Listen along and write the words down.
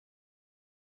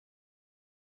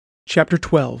Chapter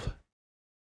 12.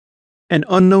 An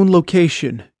unknown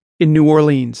location in New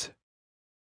Orleans.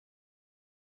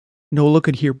 Nola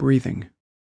could hear breathing.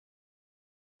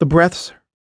 The breaths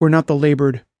were not the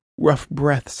labored, rough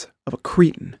breaths of a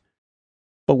cretin,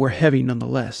 but were heavy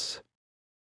nonetheless.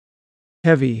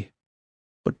 Heavy,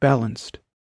 but balanced.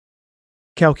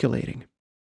 Calculating.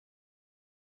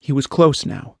 He was close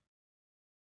now.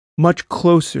 Much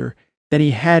closer than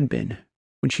he had been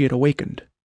when she had awakened.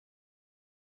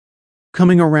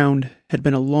 Coming around had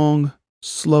been a long,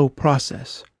 slow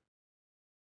process.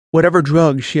 Whatever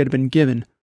drug she had been given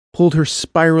pulled her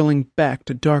spiraling back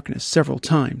to darkness several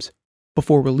times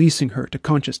before releasing her to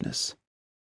consciousness.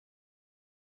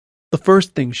 The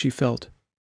first thing she felt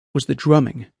was the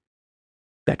drumming,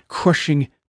 that crushing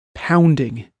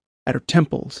pounding at her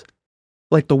temples,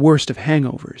 like the worst of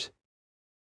hangovers.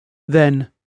 Then,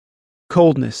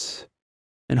 coldness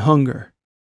and hunger.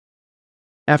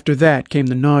 After that came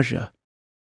the nausea,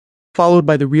 followed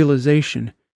by the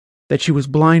realization that she was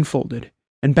blindfolded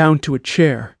and bound to a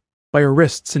chair by her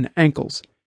wrists and ankles.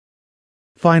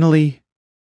 Finally,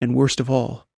 and worst of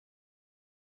all,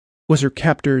 was her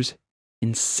captor's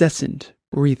incessant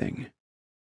breathing.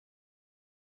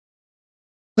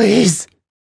 "Please!"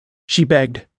 she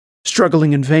begged,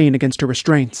 struggling in vain against her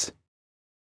restraints.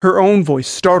 Her own voice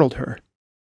startled her.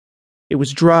 It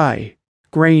was dry,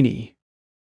 grainy,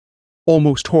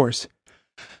 almost hoarse.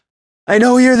 "I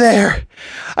know you're there.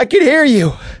 I can hear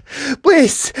you.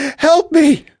 Please, help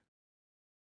me."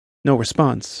 No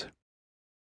response.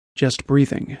 Just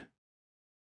breathing.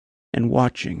 And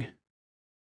watching.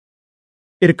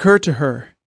 It occurred to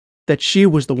her that she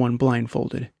was the one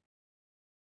blindfolded.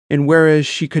 And whereas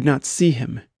she could not see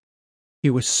him, he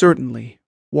was certainly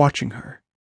watching her.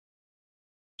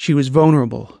 She was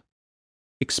vulnerable,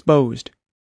 exposed,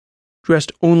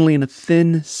 dressed only in a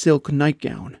thin silk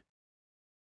nightgown.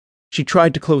 She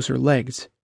tried to close her legs,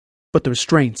 but the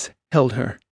restraints held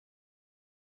her.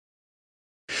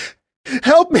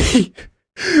 "Help me!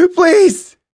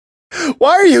 Please!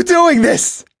 Why are you doing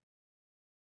this?"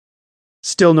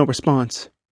 Still no response,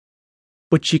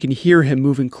 but she can hear him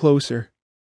moving closer.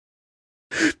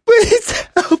 "Please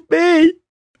help me!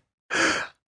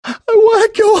 I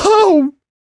want to go home!"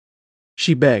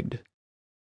 she begged.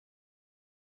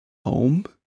 "Home?"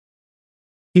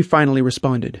 He finally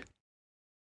responded,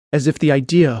 as if the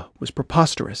idea was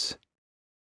preposterous.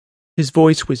 His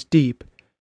voice was deep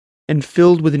and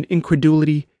filled with an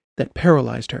incredulity that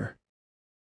paralyzed her.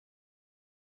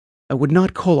 "I would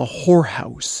not call a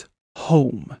whorehouse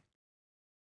home."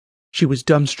 She was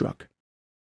dumbstruck.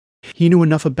 He knew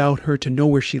enough about her to know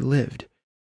where she lived.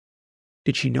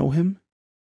 Did she know him?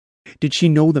 Did she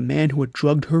know the man who had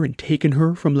drugged her and taken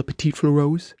her from the Petite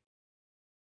Fleurose?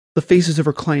 The faces of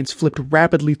her clients flipped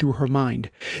rapidly through her mind,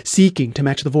 seeking to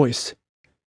match the voice.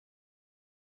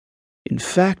 "In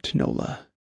fact, Nola,"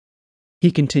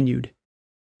 he continued,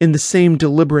 in the same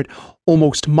deliberate,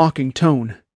 almost mocking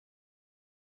tone,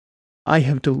 "I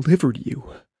have delivered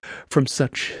you from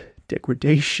such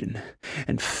degradation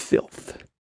and filth."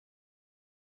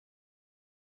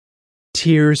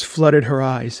 Tears flooded her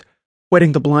eyes,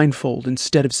 wetting the blindfold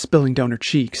instead of spilling down her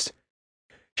cheeks.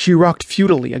 She rocked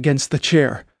futilely against the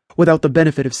chair, without the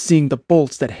benefit of seeing the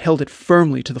bolts that held it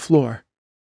firmly to the floor.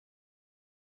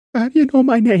 "How do you know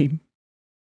my name?"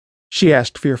 she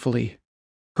asked fearfully,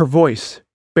 her voice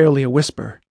barely a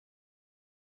whisper.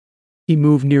 He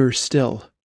moved nearer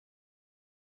still.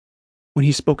 When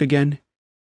he spoke again,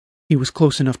 he was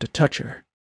close enough to touch her.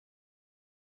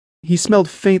 He smelled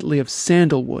faintly of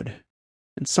sandalwood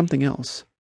and something else,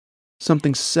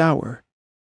 something sour,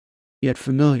 yet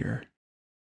familiar.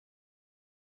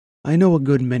 "I know a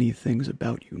good many things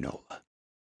about you, Nola.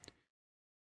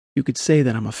 You could say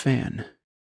that I'm a fan.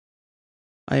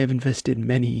 I have invested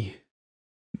many,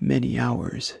 many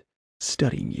hours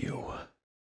studying you,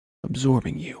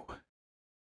 absorbing you.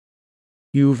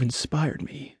 You've inspired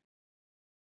me.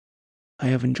 I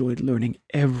have enjoyed learning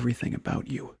everything about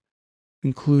you,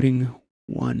 including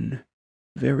one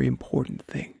very important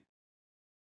thing.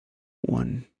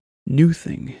 One new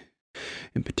thing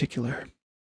in particular."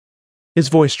 His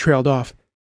voice trailed off,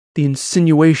 the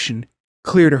insinuation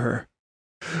clear to her.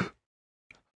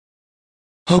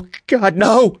 "Oh, God,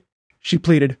 no!" she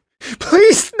pleaded.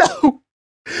 "Please, no!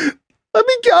 Let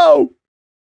me go!"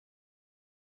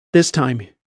 This time,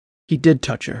 he did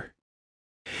touch her.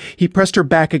 He pressed her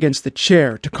back against the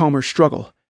chair to calm her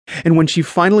struggle, and when she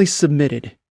finally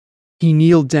submitted, he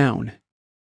kneeled down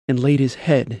and laid his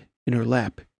head in her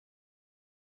lap.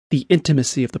 The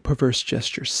intimacy of the perverse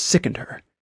gesture sickened her.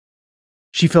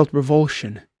 She felt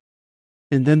revulsion,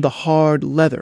 and then the hard leather